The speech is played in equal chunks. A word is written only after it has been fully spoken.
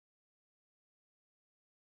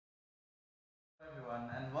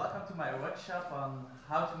welcome to my workshop on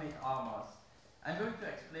how to make armors. I'm going to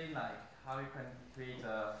explain how you can create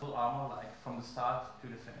a full armor from the start to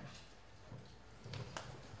the finish.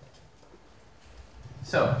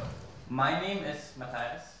 So, my name is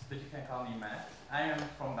Matthias, but you can call me Matt. I am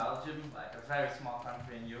from Belgium, a very small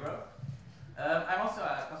country in Europe. I'm also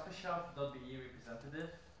a CosplayShop.be representative.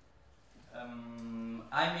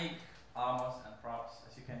 I make armors and props,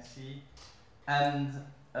 as you can see, and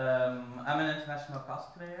I'm an international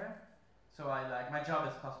cosplayer. So my job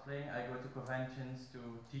is cosplaying. I go to conventions to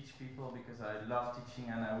teach people because I love teaching,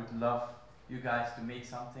 and I would love you guys to make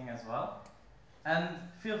something as well. And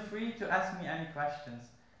feel free to ask me any questions.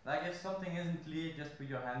 If something isn't clear, just put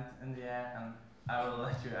your hand in the air and I will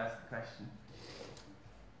let you ask the question.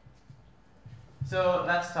 So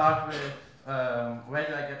let's start with where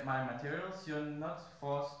do I get my materials? You're not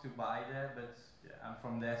forced to buy there, but yeah, I'm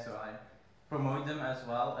from there, so I promote them as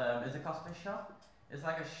well. It's a cosplay shop. It's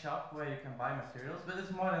like a shop where you can buy materials, but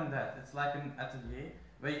it's more than that. It's like an atelier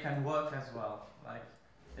where you can work as well.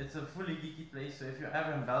 It's a fully geeky place, so if you're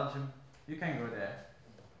ever in Belgium, you can go there.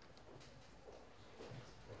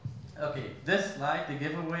 Okay, this slide, the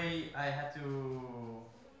giveaway, I had to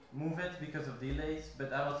move it because of delays,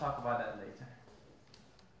 but I will talk about that later.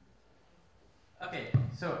 Okay,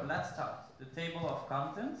 so let's start. The table of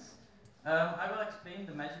contents. I will explain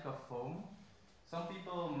the magic of foam. Some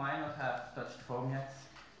people might not have touched foam yet,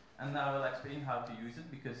 and I will explain how to use it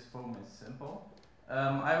because foam is simple.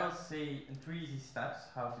 I will say in 3 easy steps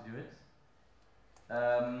how to do it.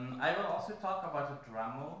 I will also talk about the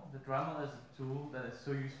Dremel. The Dremel is a tool that is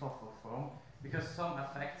so useful for foam because some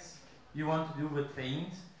effects you want to do with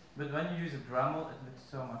paint, but when you use a Dremel it looks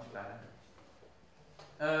so much better.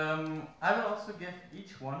 I will also give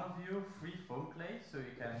each one of you free foam clay so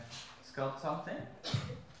you can sculpt something.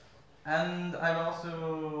 And I will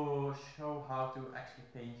also show how to actually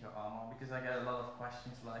paint your armor because I get a lot of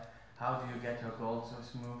questions like how do you get your gold so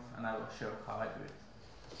smooth, and I will show how I do it.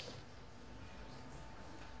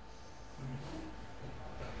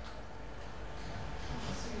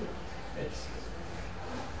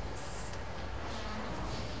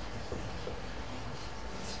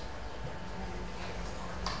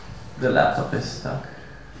 The laptop is stuck.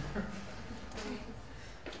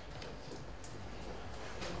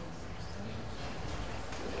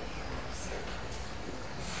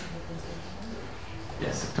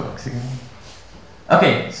 Yes, it talks again.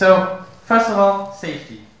 Okay, so first of all,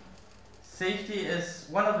 safety. Safety is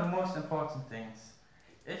one of the most important things.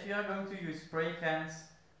 If you are going to use spray cans,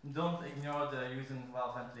 don't ignore the using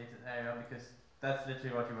well-ventilated area because that's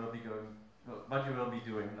literally what you will be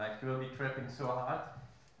doing. You will be tripping so hard,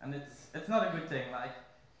 and it's not a good thing.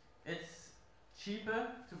 It's cheaper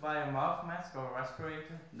to buy a mouth mask or a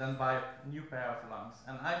respirator than buy a new pair of lungs.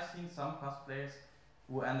 And I've seen some cosplayers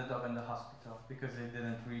who ended up in the hospital because they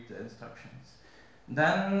didn't read the instructions.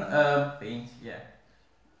 Then paint, yeah.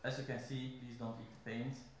 As you can see, please don't eat the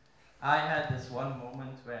paint. I had this one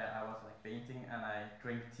moment where I was painting and I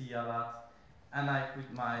drink tea a lot, and I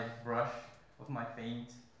put my brush of my paint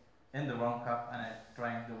in the wrong cup and I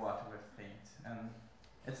drank the water with paint, and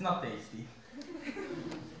it's not tasty.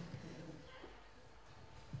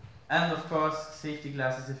 And of course, safety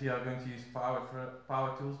glasses if you are going to use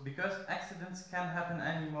power tools, because accidents can happen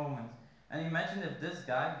any moment. And imagine if this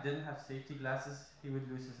guy didn't have safety glasses, he would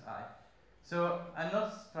lose his eye. So I'm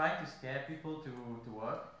not trying to scare people to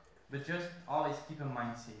work, but just always keep in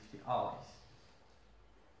mind safety, always.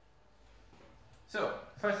 So,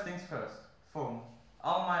 first things first, foam.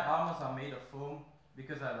 All my armors are made of foam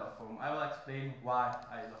because I love foam. I will explain why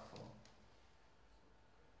I love foam.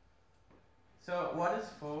 So, what is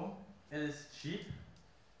foam? It is cheap,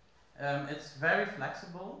 it's very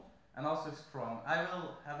flexible and also strong. I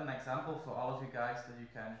will have an example for all of you guys that you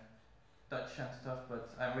can touch and stuff,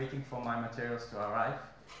 but I'm waiting for my materials to arrive.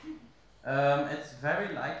 It's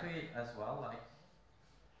very lightweight as well.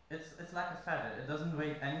 It's like a feather. It doesn't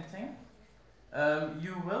weigh anything.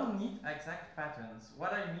 You will need exact patterns.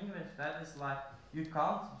 What I mean with that is you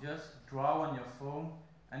can't just draw on your foam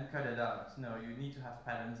and cut it out. No, you need to have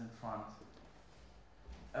patterns in front.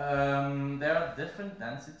 There are different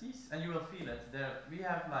densities, and you will feel it. We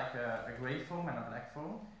have a gray foam and a black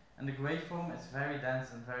foam, and the gray foam is very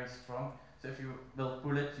dense and very strong. So if you will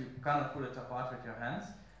pull it, you cannot pull it apart with your hands.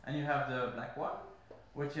 And you have the black one,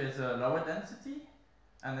 which is a lower density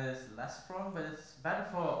and is less strong, but it's better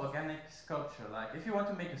for organic sculpture. If you want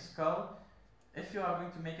to make a skull, if you are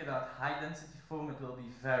going to make it out high density foam, it will be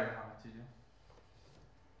very hard to do.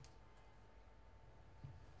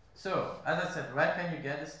 So, as I said, where can you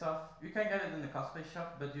get this stuff? You can get it in the cosplay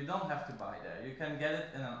shop, but you don't have to buy there. You can get it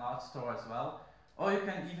in an art store as well, Or you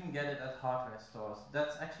can even get it at hardware stores.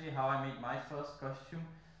 That's actually how I made my first costume,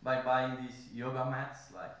 by buying these yoga mats.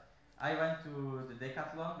 Like, I went to the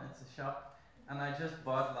Decathlon, it's a shop, and I just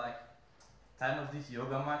bought like 10 of these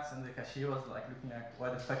yoga mats, and the cashier was like looking like,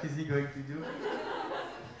 what the fuck is he going to do?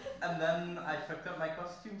 And then I fucked up my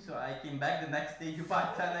costume, so I came back the next day to buy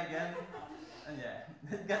 10 again. And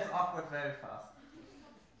yeah, it gets awkward very fast.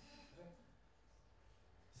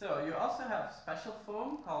 So you also have special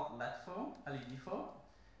foam called LED foam, LED foam.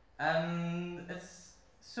 And it's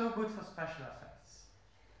so good for special effects.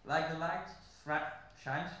 Like the light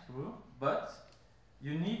shines through, but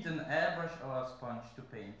you need an airbrush or a sponge to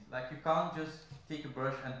paint. Like you can't just take a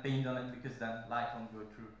brush and paint on it because then light won't go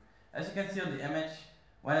through. As you can see on the image,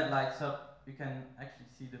 when it lights up, you can actually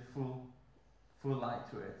see the full light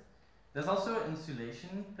to it. There's also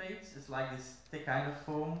insulation plates. It's like this thick kind of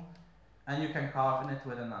foam, and you can carve in it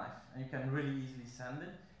with a knife, and you can really easily sand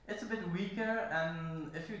it. It's a bit weaker,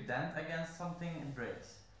 and if you dent against something, it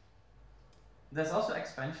breaks. There's also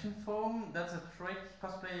expansion foam. That's a trick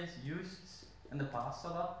cosplayers used in the past a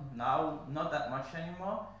lot. Now, not that much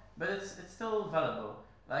anymore, but it's still valuable.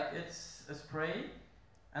 Like, it's a spray,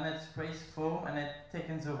 and it sprays foam, and it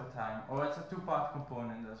thickens over time. Or it's a two-part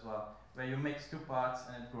component as well, where you mix two parts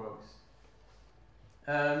and it grows.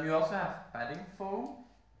 You also have padding foam.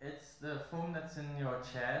 It's the foam that's in your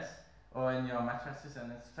chairs or in your mattresses,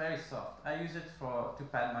 and it's very soft. I use it to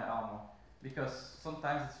pad my armor, because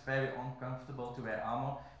sometimes it's very uncomfortable to wear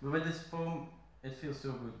armor, but with this foam it feels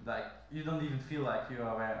so good. Like, you don't even feel like you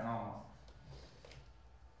are wearing armor.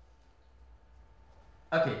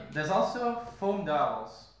 Okay, there's also foam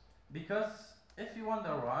dowels, because if you want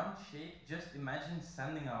a round shape, just imagine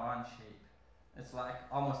sanding a round shape. It's like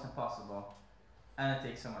almost impossible, and it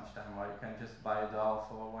takes so much time, or you can just buy a dowel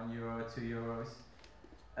for €1 or €2.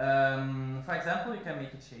 For example, you can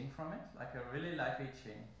make a chain from it, like a really lightweight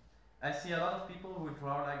chain. I see a lot of people who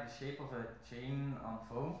draw like the shape of a chain on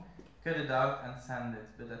foam, cut it out and sand it,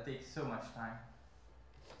 but that takes so much time.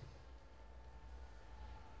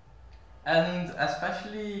 And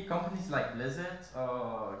especially companies like Blizzard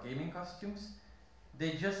or gaming costumes,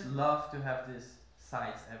 they just love to have these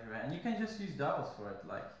sides everywhere, and you can just use dowels for it.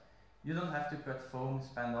 Like, you don't have to cut foam,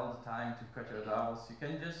 spend all the time to cut your dowels. You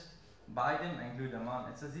can just buy them and glue them on.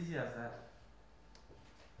 It's as easy as that.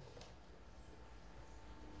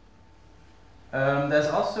 There's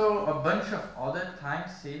also a bunch of other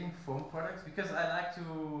time-saving foam products, because I like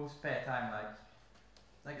to spare time.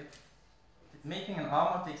 Making an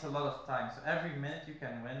armor takes a lot of time, so every minute you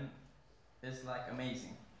can win is like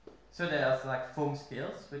amazing. So there's like foam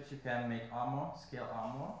scales, which you can make scale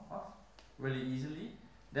armor of really easily.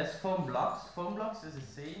 There's foam blocks. Foam blocks is the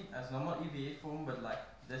same as normal EVA foam, but like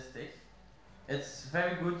this thick. It's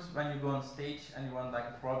very good when you go on stage and you want like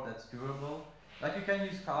a prop that's durable. Like, you can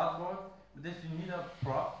use cardboard, but if you need a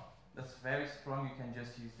prop that's very strong, you can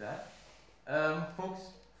just use that.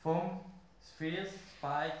 Foam spheres,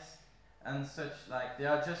 spikes, and such, like, they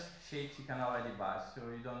are just shapes you can already buy, so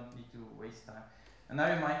you don't need to waste time. And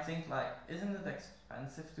now you might think, like, isn't it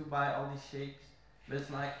expensive to buy all these shapes? But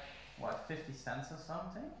it's like, what, 50 cents or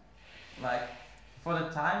something? Like, for the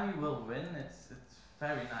time you will win, it's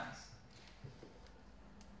very nice.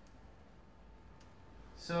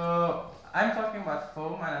 So I'm talking about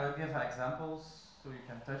foam, and I will give examples so you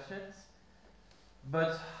can touch it.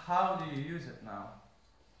 But how do you use it now?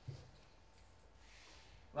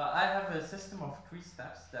 Well, I have a system of 3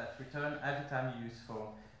 steps that return every time you use foam.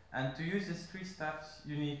 And to use these 3 steps,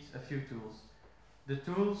 you need a few tools. The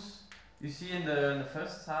tools you see in the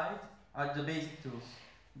first side are the basic tools.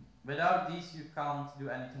 Without these, you can't do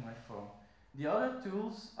anything with foam. The other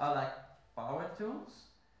tools are like power tools.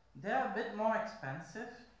 They're a bit more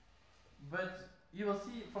expensive, but you will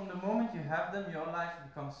see from the moment you have them, your life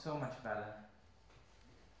becomes so much better.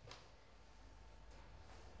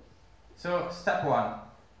 So, step 1,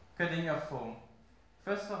 cutting your foam.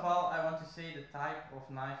 First of all, I want to say the type of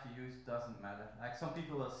knife you use doesn't matter. Like, some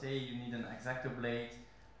people will say you need an X-Acto blade,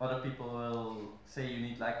 other people will say you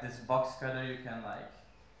need like this box cutter you can like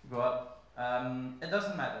go up. It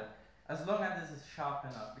doesn't matter, as long as this is sharp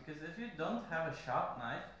enough, because if you don't have a sharp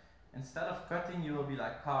knife, instead of cutting, you will be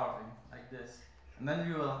like carving, like this. And then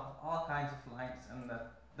you will have all kinds of lines, and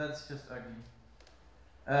that's just ugly.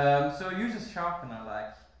 So use a sharpener,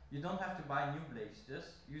 like, you don't have to buy new blades, just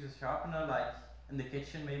use a sharpener, like in the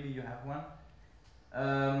kitchen, maybe you have one.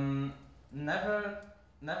 Never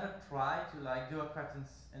try to like do a cut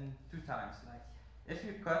in 2 times. Like, if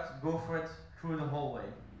you cut, go for it through the whole way.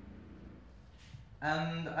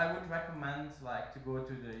 And I would recommend like to go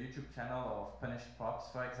to the YouTube channel of Punished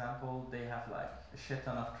Props, for example. They have like a shit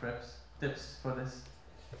ton of tips for this.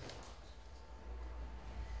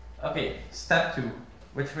 Okay, step 2,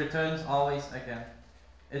 which returns always again.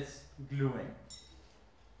 It's gluing.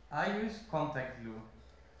 I use contact glue.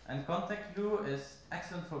 And contact glue is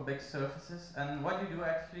excellent for big surfaces. And what you do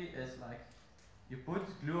actually is like, you put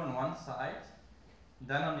glue on one side,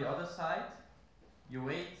 then on the other side, you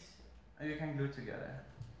wait, and you can glue together.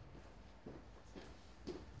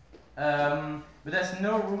 But there's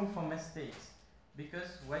no room for mistakes,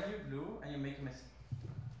 because when you glue and you make a mistake,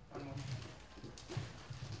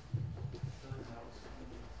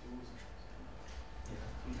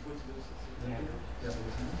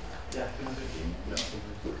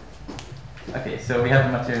 okay, so we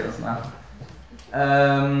have the materials now.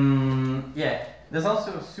 Yeah, there's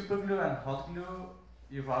also super glue and hot glue.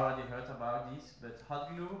 You've already heard about these, but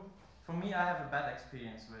hot glue, for me, I have a bad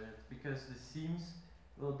experience with it because the seams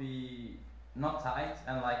will be not tight,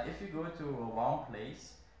 and like if you go to a warm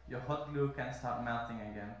place, your hot glue can start melting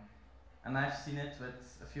again. And I've seen it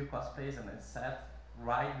with a few cosplays, and it's sad.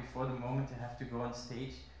 Right before the moment you have to go on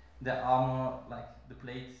stage, the armor, like the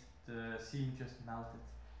plate, the seam just melted,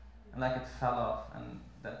 and like it fell off, and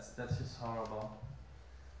that's just horrible.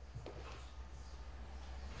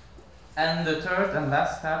 And the third and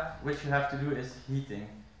last step, which you have to do, is heating.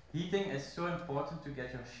 Heating is so important to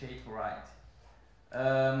get your shape right.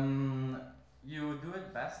 You do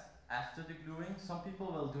it best after the gluing. Some people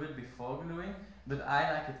will do it before gluing, but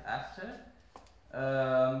I like it after,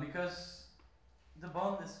 because the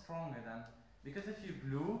bond is stronger then. Because if you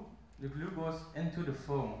glue, the glue goes into the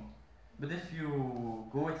foam. But if you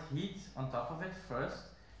go with heat on top of it first,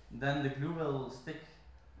 then the glue will stick,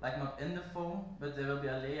 like not in the foam, but there will be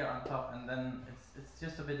a layer on top, and then it's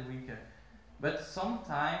just a bit weaker. But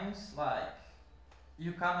sometimes, like,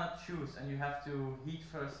 you cannot choose, and you have to heat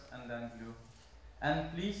first and then glue.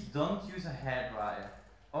 And please don't use a hairdryer,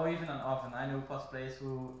 or even an oven. I know cosplayers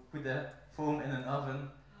who put the foam in an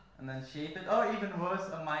oven and then shape it, or even worse,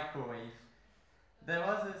 a microwave. There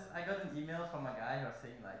was this, I got an email from a guy who was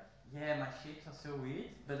saying like, yeah, my shapes are so weird,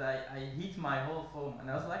 but I heat my whole foam.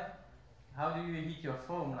 And I was like, how do you heat your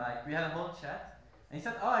foam? Like, we had a whole chat, and he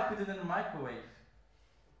said, oh, I put it in a microwave.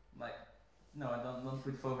 Like, no, don't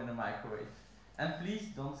put foam in a microwave. And please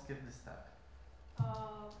don't skip this step.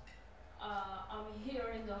 I'm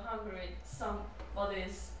here in the Hungary,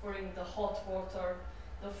 somebody's pouring the hot water,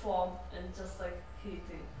 the foam, and just like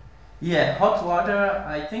heating. Yeah, hot water,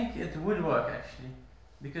 I think it would work actually,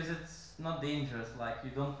 because it's not dangerous. Like, you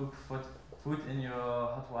don't cook food in your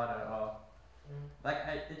hot water, or like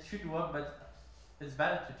it should work, but it's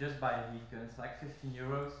better to just buy a heat gun. It's like 15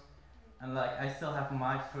 euros, and like I still have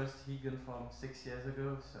my first heat gun from 6 years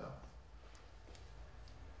ago.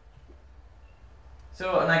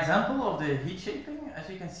 So an example of the heat shaping, as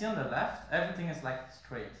you can see on the left, everything is like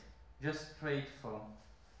straight, just straight foam.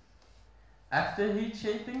 After heat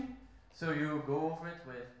shaping, so you go over it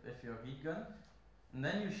with your heat gun, and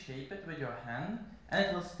then you shape it with your hand, and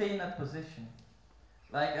it will stay in that position.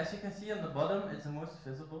 Like, as you can see on the bottom, it's the most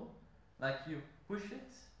visible. Like, you push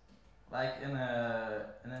it, like in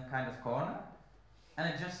a kind of corner, and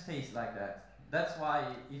it just stays like that. That's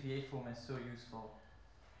why EVA foam is so useful.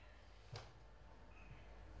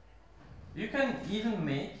 You can even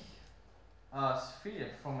make a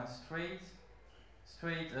sphere from a straight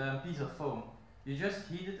piece of foam. You just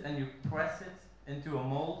heat it and you press it into a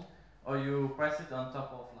mold, or you press it on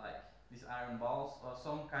top of like these iron balls or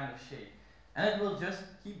some kind of shape. And it will just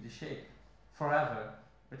keep the shape forever,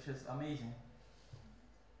 which is amazing.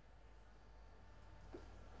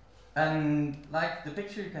 And like the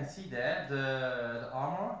picture you can see there, the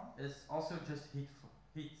armor is also just heat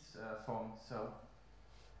foam. So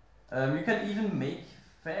you can even make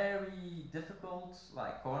very difficult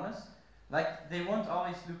like corners. Like, they won't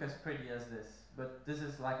always look as pretty as this, but this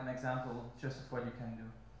is like an example just of what you can do.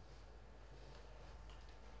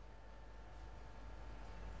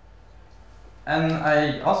 And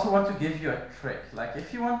I also want to give you a trick. Like,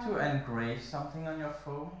 if you want to engrave something on your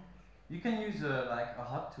foam, you can use like a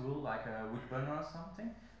hot tool, like a wood burner or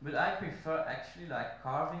something, but I prefer actually like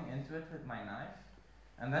carving into it with my knife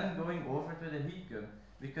and then going over it with a heat gun,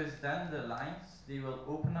 because then the lines, they will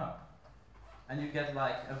open up and you get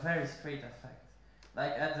like a very straight effect.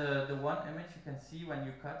 Like at the one image you can see when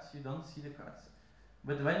you cut, you don't see the cuts,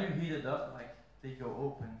 but when you heat it up, like they go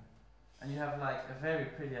open and you have like a very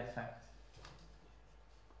pretty effect.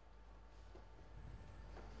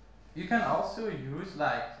 You can also use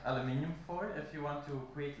like aluminium foil if you want to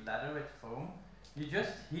create leather with foam. You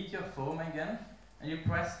just heat your foam again and you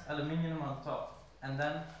press aluminium on top. and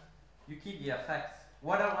then you keep the effect.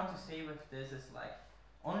 What I want to say with this is like,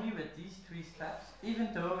 only with these 3 steps,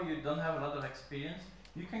 even though you don't have a lot of experience,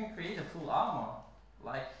 you can create a full armor.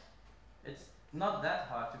 Like, it's not that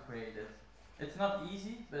hard to create it. It's not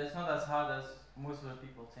easy, but it's not as hard as most of the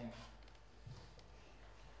people think.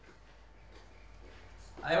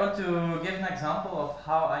 I want to give an example of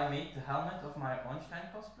how I made the helmet of my Einstein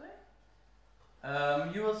cosplay.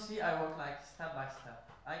 You will see I work like step by step.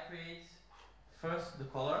 I create first the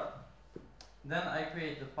color, then I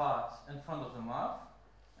create the parts in front of the mouth,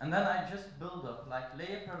 and then I just build up like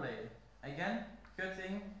layer per layer. Again,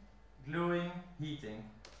 cutting, gluing, heating.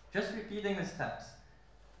 Just repeating the steps.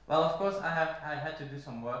 Well, of course, I had to do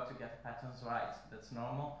some work to get the patterns right. That's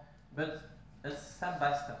normal, but it's step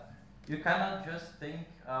by step. You cannot just think,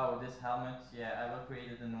 oh, this helmet, yeah, I will create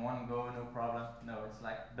it in one go, no problem. No, it's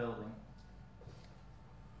like building.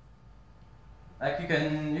 Like you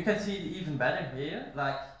can see it even better here.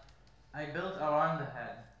 Like I built around the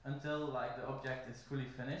head until like the object is fully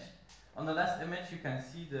finished. On the last image, you can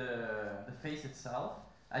see the face itself.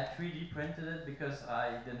 I 3D printed it because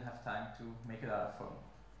I didn't have time to make it out of foam.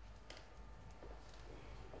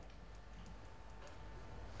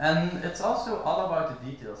 And it's also all about the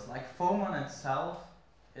details. Like foam on itself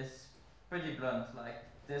is pretty blunt, like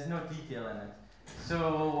there's no detail in it.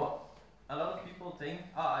 So a lot of people think,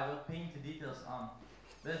 oh, I will paint the details on.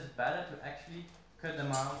 But it's better to actually cut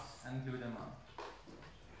them out and glue them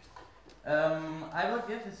on. I will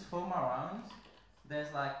give this foam around.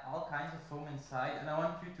 There's like all kinds of foam inside, and I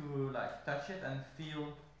want you to like touch it and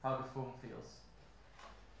feel how the foam feels.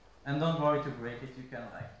 And don't worry to break it, you can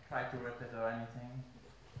like try to rip it or anything.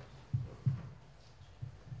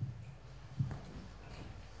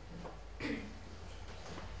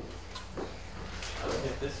 I'll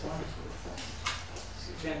get this one.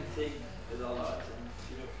 So you can take it all out and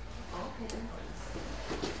feel. Okay.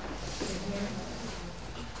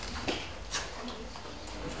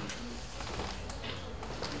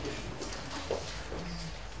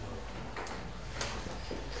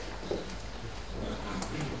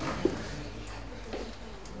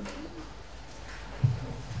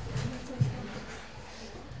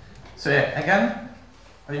 So yeah, again,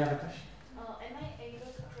 oh, you have a question? Am I able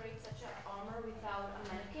to create such an armor without a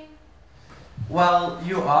mannequin? Well,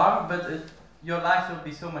 you are, but your life will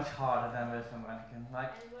be so much harder than with a mannequin.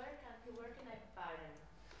 Like, And where can I buy them?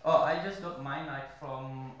 oh, I just got mine like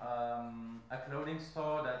from a clothing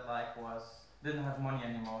store that like didn't have money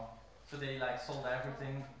anymore, so they like sold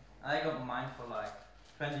everything. I got mine for like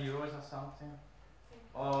 20 euros or something,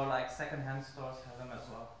 or like second-hand stores have them as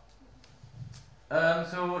well.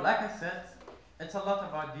 So like I said, it's a lot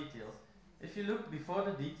about details. If you look before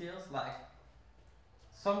the details, like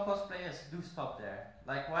some cosplayers do stop there.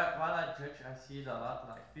 Like while I judge, I see it a lot.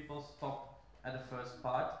 Like people stop at the first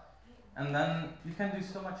part, and then you can do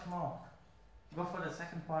so much more. Go for the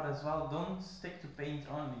second part as well. Don't stick to paint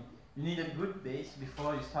only. You need a good base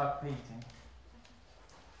before you start painting.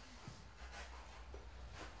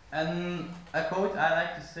 And a quote I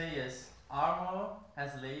like to say is, armor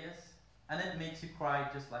has layers and it makes you cry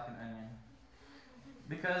just like an onion.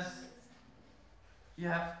 Because you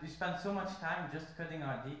spend so much time just cutting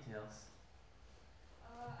out details.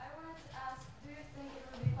 I wanted to ask, do you think it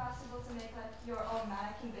would be possible to make like your own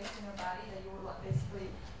mannequin based on your body, that you would like, basically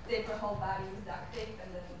tape your whole body with duct tape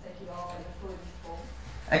and then take it all in a fluid foam?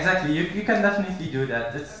 Exactly, you can definitely do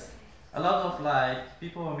that. It's a lot of like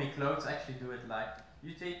people who make clothes actually do it. Like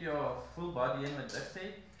you tape your full body in with duct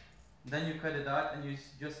tape, then you cut it out and you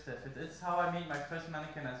just stiff it. It's how I made my first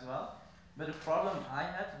mannequin as well. But the problem I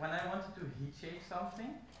had when I wanted to heat shape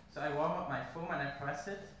something, so I warm up my foam and I press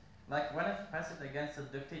it. Like when I press it against a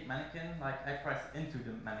duct tape mannequin, like I press into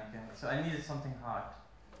the mannequin. So I needed something hard.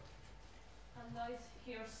 And I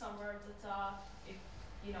hear somewhere that if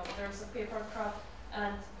there's a paper cut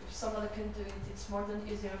and if somebody can do it, it's more than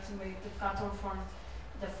easier to make the pattern from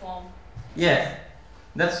the foam. Yeah,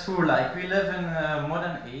 that's true. Like we live in a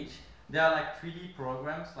modern age. There are like 3D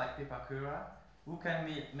programs like Pepakura who can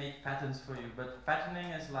make patterns for you. But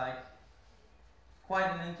patterning is like quite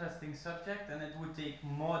an interesting subject, and it would take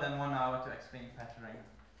more than 1 hour to explain patterning.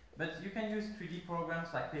 But you can use 3D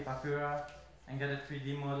programs like Pepakura and get a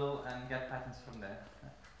 3D model and get patterns from there.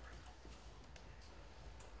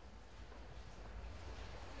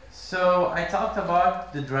 So I talked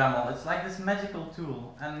about the Dremel. It's like this magical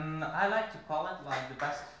tool, and I like to call it like the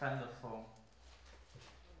best friend of foam.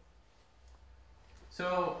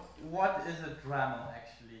 So what is a Dremel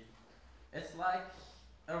actually? It's like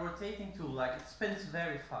a rotating tool, like it spins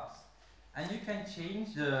very fast. And you can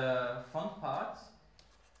change the front parts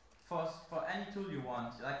for any tool you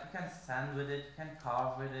want. Like you can sand with it, you can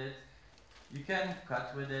carve with it, you can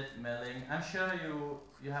cut with it, milling. I'm sure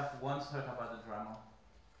you have once heard about the Dremel.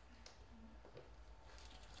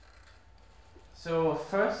 So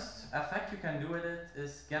first effect you can do with it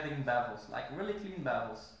is getting bevels, like really clean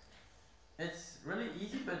bevels. It's really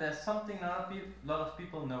easy, but there's something not a lot of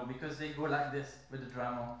people know, because they go like this with the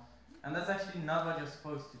Dremel. And that's actually not what you're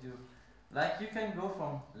supposed to do. Like you can go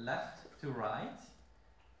from left to right,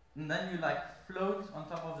 and then you like float on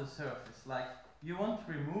top of the surface. Like you won't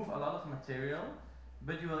remove a lot of material,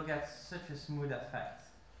 but you will get such a smooth effect.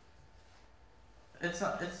 It's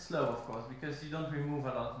slow, of course, because you don't remove a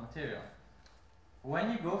lot of material.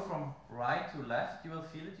 When you go from right to left, you will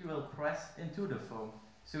feel it, you will press into the foam.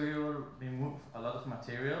 So you will remove a lot of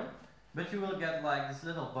material, but you will get like these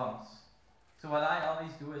little bumps. So what I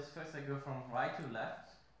always do is first I go from right to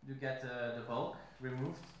left, you get the bulk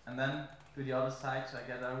removed, and then to the other side, so I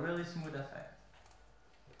get a really smooth effect.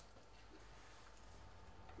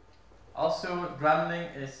 Also,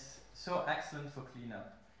 dremeling is so excellent for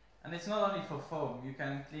cleanup. And it's not only for foam, you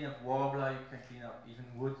can clean up warbler, you can clean up even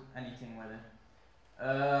wood, anything with it.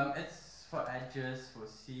 It's for edges, for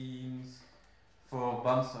seams, for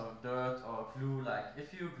bumps of dirt or glue. Like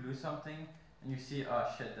if you glue something and you see, oh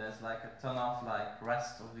shit, there's like a ton of like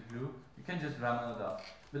rest of the glue, you can just Dremel it off.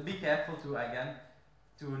 But be careful to, again,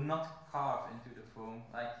 to not carve into the foam,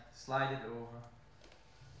 like slide it over.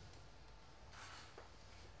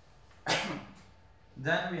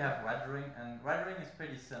 Then we have weathering, and weathering is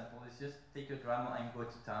pretty simple. It's just take your Dremel and go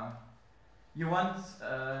to town. You want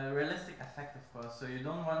a realistic effect, of course, so you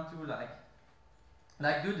don't want to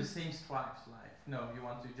like do the same stripes. Like no, you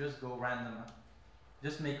want to just go random.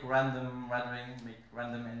 Just make random weathering, make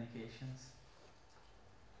random indications.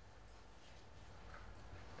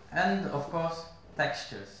 And of course,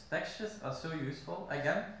 textures. Textures are so useful.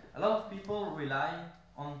 Again, a lot of people rely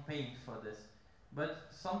on paint for this. But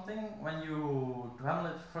something, when you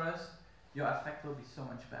Dremel it first, your effect will be so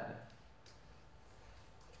much better.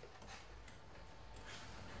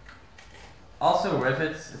 Also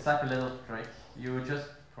rivets, it's like a little trick. You just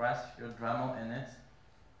press your Dremel in it,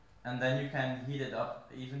 and then you can heat it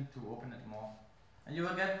up even to open it more. And you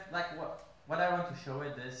will get, like, what I want to show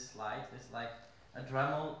with this slide is like a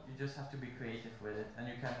Dremel, you just have to be creative with it, and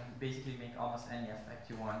you can basically make almost any effect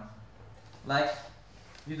you want. Like,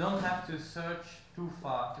 you don't have to search too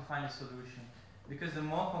far to find a solution, because the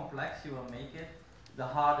more complex you will make it, the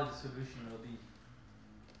harder the solution will be.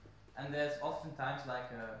 And there's oftentimes like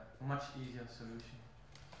a much easier solution.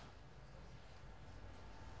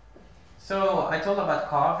 So I told about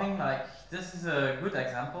carving, like this is a good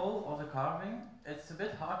example of the carving. It's a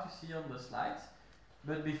bit hard to see on the slides,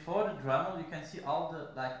 but before the Dremel you can see all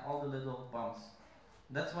the little bumps.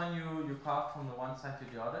 That's when you carve from the one side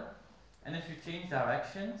to the other. And if you change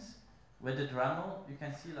directions with the Dremel, you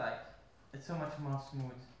can see like it's so much more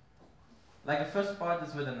smooth. Like the first part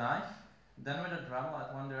is with a knife, then with a Dremel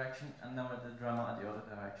at one direction, and then with the Dremel at the other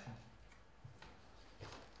direction.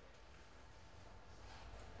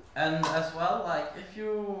 And as well, like if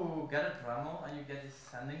you get a Dremel and you get these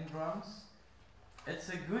sanding drums, it's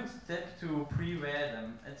a good tip to pre-wear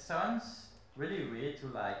them. It sounds really weird to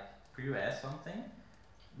like pre-wear something,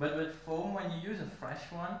 but with foam, when you use a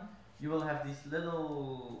fresh one, you will have these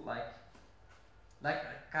little like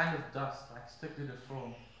a kind of dust like stuck to the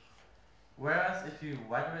foam. Whereas if you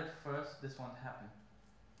weather it first, this won't happen.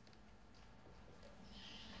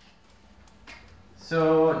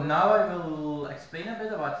 So now I will explain a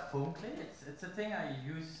bit about foam clay. It's a thing I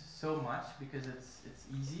use so much because it's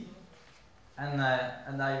easy, and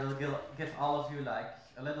I will give all of you like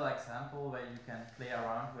a little example where you can play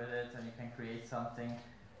around with it and you can create something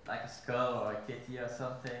like a skull or a kitty or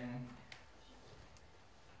something.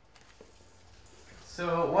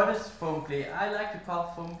 So what is foam clay? I like to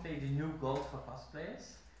call foam clay the new gold for cosplayers,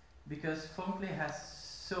 because foam clay has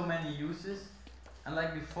so many uses, and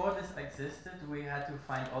like before this existed we had to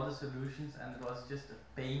find all the solutions, and it was just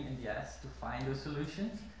a pain in the ass to find those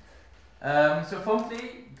solutions. So foam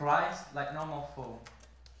clay dries like normal foam.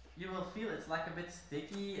 You will feel it's like a bit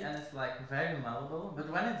sticky and it's like very malleable, but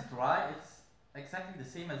when it's dry it's exactly the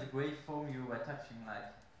same as the gray foam you were touching.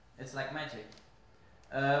 Like it's like magic.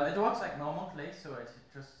 It works like normal clay, so it's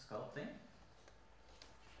just sculpting.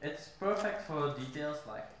 It's perfect for details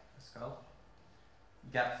like a skull.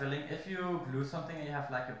 Gap filling. If you glue something and you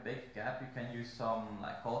have like a big gap, you can use some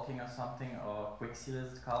like caulking or something, or quick seal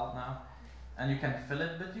as it's called now, and you can fill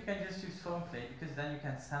it, but you can just use foam clay because then you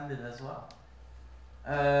can sand it as well.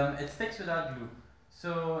 It sticks without glue,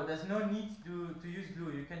 so there's no need to use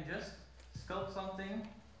glue. You can just sculpt something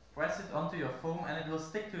press it onto your foam and it will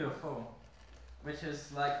stick to your foam, which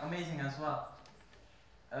is like amazing as well.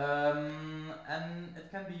 And it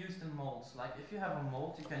can be used in molds. Like if you have a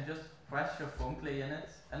mold, you can just press your foam clay in it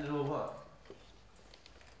and it will work.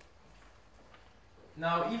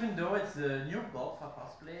 Now, even though it's a new goal for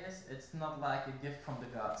cosplayers, it's not like a gift from the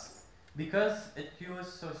gods, because it cures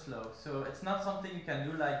so slow. So it's not something you can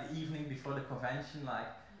do like the evening before the convention, like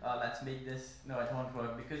let's make this. No, it won't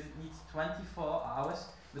work because it needs 24 hours,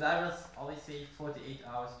 but I will always say 48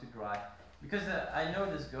 hours to dry. Because I know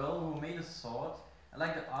this girl who made a sword, and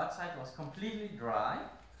like the outside was completely dry,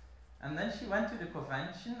 and then she went to the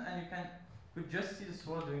convention and you could just see the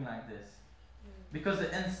sword doing like this, because the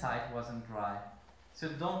inside wasn't dry. So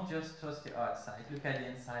don't just trust the outside, look at the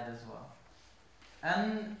inside as well.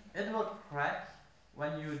 And it will crack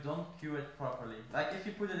when you don't cure it properly. Like if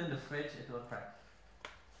you put it in the fridge, it will crack.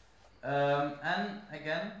 And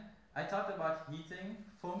again, I talked about heating.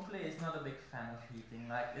 Foam clay is not a big fan of heating.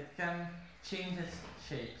 Like it can change its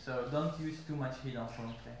shape, so don't use too much heat on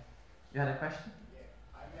foam clay. You had a question? Yeah,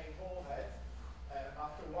 I made whole head, and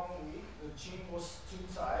after 1 week, the jean was too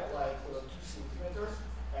tight, like 2 centimeters,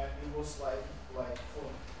 and it was like for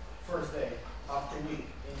first day, after week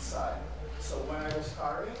inside. So when I was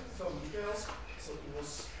carrying some details, so it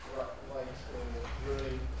was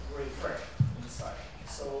really, really fresh inside.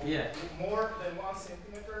 So yeah, more than 1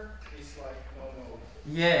 centimeter is like no.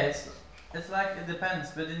 Yeah, it's like it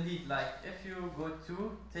depends, but indeed, like if you go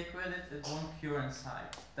too thick with it, it won't cure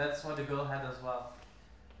inside. That's what the girl had as well.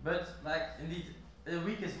 But like indeed, a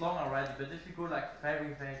week is long already. But if you go like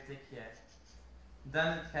very thick here,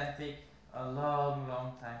 then it can take a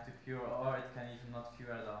long time to cure, or it can even not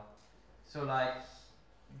cure at all. So like,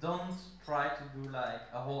 don't try to do like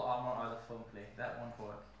a whole armor out of foam clay. That won't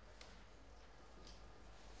work.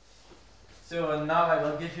 So now I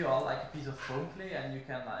will give you all like a piece of foam clay, and you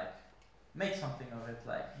can like make something of it.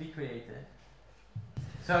 Like be creative.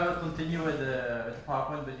 So I will continue with the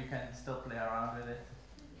PowerPoint, but you can still play around with it.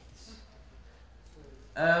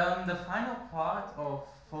 The final part of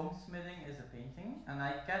foamsmithing is a painting, and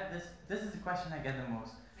I get this is the question I get the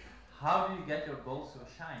most. How do you get your gold so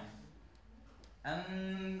shiny?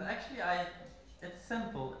 And actually it's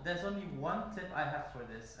simple. There's only one tip I have for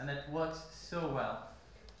this, and it works so well.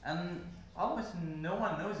 And almost no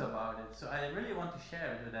one knows about it, so I really want to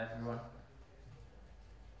share it with everyone.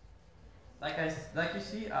 Like you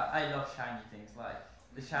see, I love shiny things, like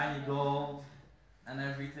the shiny gold and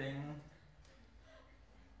everything.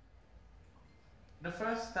 The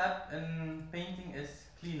first step in painting is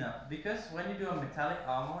cleanup, because when you do a metallic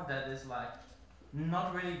armor that is like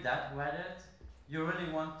not really that wetted, you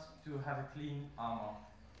really want to have a clean armor.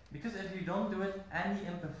 Because if you don't do it, any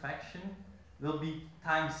imperfection will be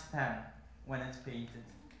times 10 when it's painted.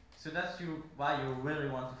 So that's why you really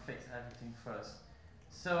want to fix everything first.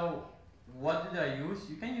 So what did I use?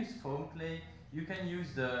 You can use foam clay, you can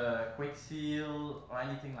use the quick seal or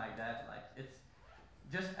anything like that. Like it's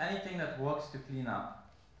just anything that works to clean up.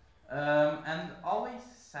 And always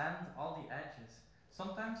sand all the edges.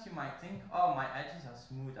 Sometimes you might think, oh, my edges are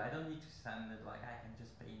smooth, I don't need to sand it, like I can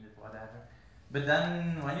just paint it, whatever. But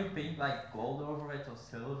then when you paint like gold over it or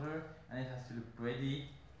silver, and it has to look pretty,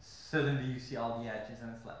 suddenly you see all the edges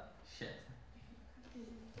and it's like, shit.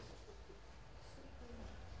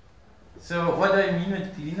 So what do I mean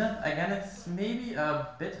with cleanup? Again, it's maybe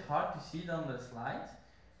a bit hard to see it on the slide,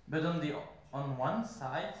 but on one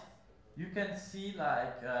side, you can see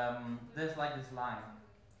like, there's like this line.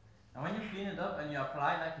 And when you clean it up and you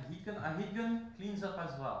apply like a heat gun cleans up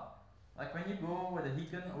as well. Like when you go with a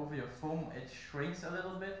heat gun over your foam, it shrinks a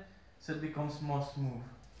little bit, so it becomes more smooth.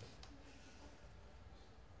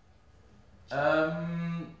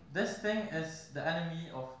 This thing is the enemy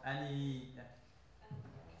of any...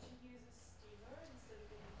 Should you use a steamer instead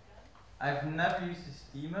of a heat gun? I've never used a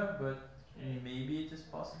steamer, but maybe it is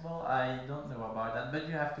possible. I don't know about that, but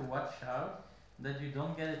you have to watch out that you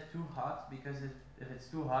don't get it too hot, because if it's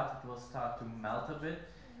too hot, it will start to melt a bit.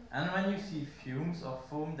 And when you see fumes of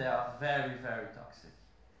foam, they are very, very toxic.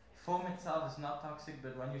 Foam itself is not toxic,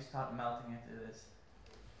 but when you start melting it, it is.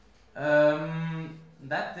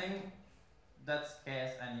 That thing, that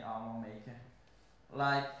scares any armor maker.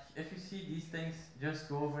 Like, if you see these things, just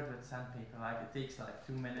go over it with sandpaper. Like, it takes like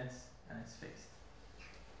 2 minutes and it's fixed.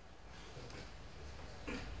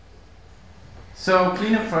 So,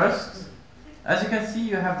 clean up first. As you can see,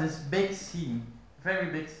 you have this big seam,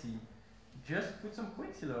 very big seam. Just put some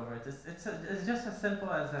quick seal over it. It's just as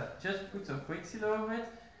simple as that. Just put some quick seal over it,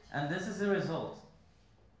 and this is the result.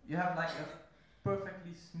 You have like a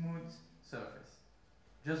perfectly smooth surface,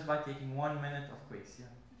 just by taking 1 minute of quick seal.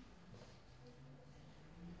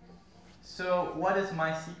 So what is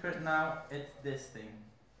my secret now? It's this thing.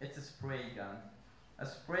 It's a spray gun. A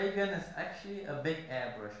spray gun is actually a big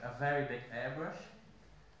airbrush, a very big airbrush.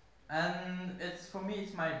 And for me,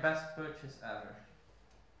 it's my best purchase ever.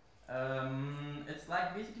 It's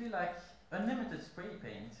like basically like unlimited spray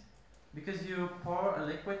paint, because you pour a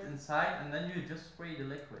liquid inside and then you just spray the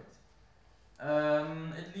liquid.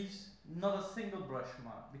 It leaves not a single brush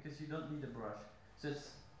mark because you don't need a brush, so it's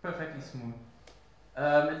perfectly smooth.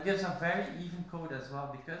 It gives a very even coat as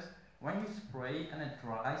well, because when you spray and it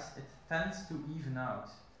dries, it tends to even out.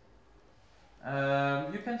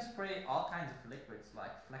 You can spray all kinds of liquids,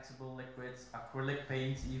 like flexible liquids, acrylic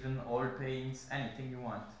paints, even oil paints, anything you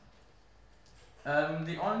want.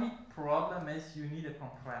 The only problem is you need a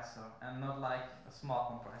compressor, and not like a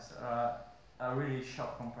small compressor, a really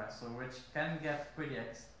short compressor, which can get pretty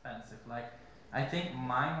expensive. Like, I think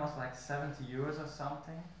mine was like 70 euros or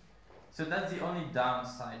something. So that's the only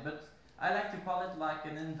downside, but I like to call it like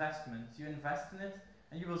an investment. You invest in it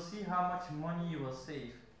and you will see how much money you will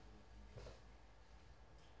save.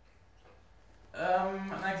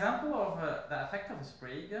 An example of the effect of a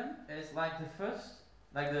spray gun is like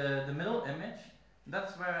the middle image.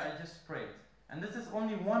 That's where I just sprayed. And this is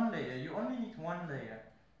only one layer. You only need one layer,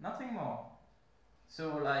 nothing more.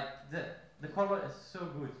 So like the color is so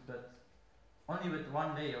good, but only with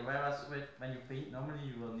one layer, whereas when you paint, normally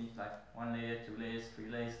you will need like one layer, 2 layers, 3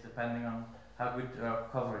 layers, depending on how good your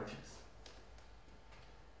coverage is.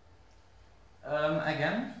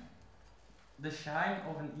 Again, the shine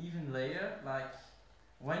of an even layer, like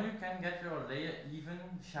when you can get your layer even,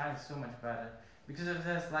 the shine is so much better. Because if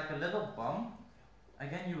there's like a little bump,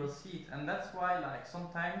 again you will see it, and that's why like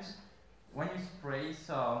sometimes when you spray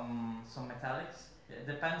some metallics, it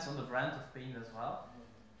depends on the brand of paint as well.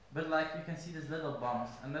 But like you can see these little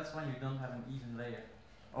bumps, and that's when you don't have an even layer.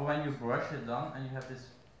 Or when you brush it on and you have this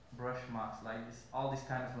brush marks, like this, all these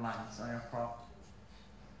kind of lines on your prop.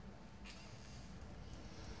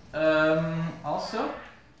 Also,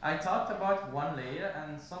 I talked about one layer,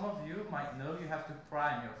 and some of you might know you have to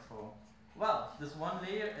prime your foam. Well, this one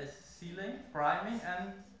layer is sealing, priming,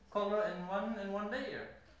 and color in one layer.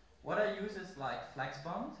 What I use is like Flex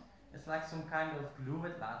Bond. It's like some kind of glue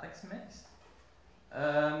with latex mixed.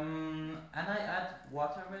 And I add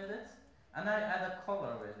water with it, and I add a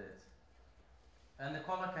color with it. And the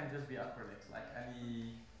color can just be acrylics, like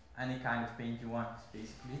any kind of paint you want,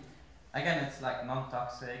 basically. Again, it's like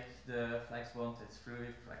non-toxic, the Flex Bond, it's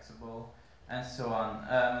fluid, flexible, and so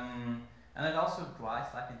on. And it also dries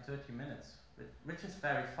like in 30 minutes, which is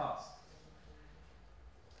very fast.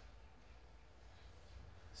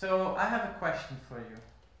 So I have a question for you.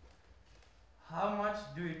 How much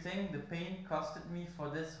do you think the paint costed me for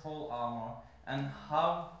this whole armor? And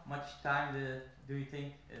how much time do you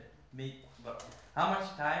think it how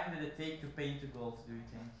much time did it take to paint the gold, do you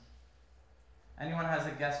think? Anyone has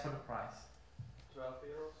a guess for the price? 12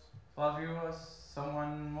 euros. 12 euros,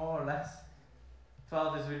 someone more or less?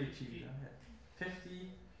 12 is really cheap.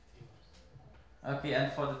 50? Okay,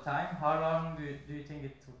 and for the time, how long do you think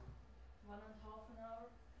it took? 1.5 an hour.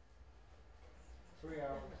 3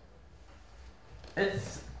 hours.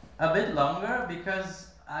 It's a bit longer because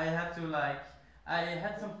I had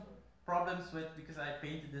some problems because I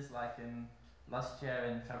painted this like in last year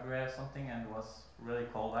in February or something, and it was really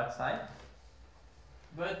cold outside.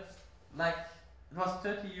 But like it was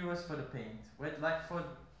 30 euros for the paint. Like for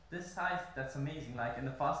this size, that's amazing. Like in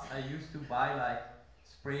the past, I used to buy like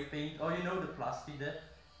spray paint, or you know the plastic dip.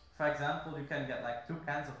 For example, you can get like 2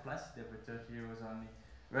 cans of plastic dip with 30 euros only.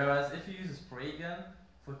 Whereas if you use a spray gun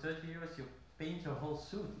for 30 euros, you paint your whole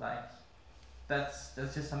suit. Like that's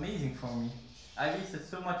just amazing for me. I wasted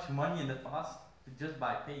so much money in the past to just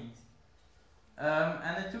buy paint.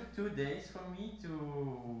 And it took 2 days for me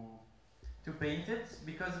to paint it,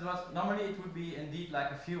 because it was normally it would be indeed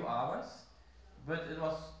like a few hours, but it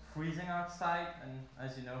was freezing outside, and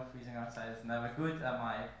as you know, freezing outside is never good, and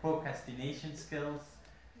my procrastination skills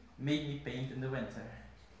made me paint in the winter.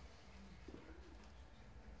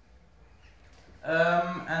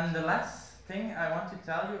 And the last thing I want to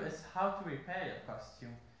tell you is how to repair your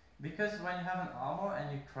costume. Because when you have an armor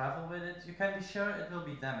and you travel with it, you can be sure it will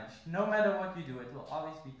be damaged. No matter what you do, it will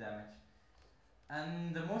always be damaged.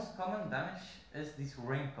 And the most common damage is these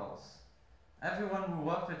wrinkles. Everyone who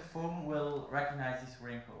worked with foam will recognize these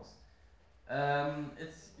wrinkles.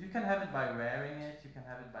 You can have it by wearing it, you can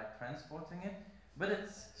have it by transporting it, but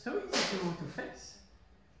it's so easy to fix.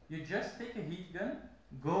 You just take a heat gun,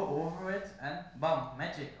 go over it, and bam,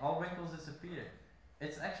 magic, all wrinkles disappear.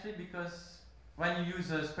 It's actually because when you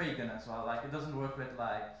use a spray gun as well, like it doesn't work with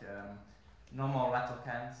like normal rattle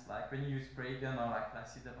cans, like when you use spray gun or like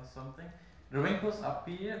plastic dip or something, The wrinkles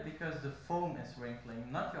appear because the foam is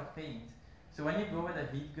wrinkling, not your paint. So when you go with a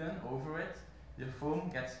heat gun over it, the foam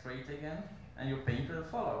gets straight again and your paint will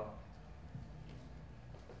follow.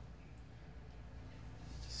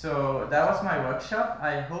 So that was my workshop.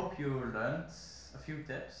 I hope you learned a few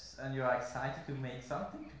tips and you are excited to make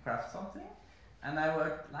something, to craft something. And I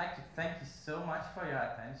would like to thank you so much for your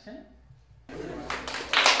attention.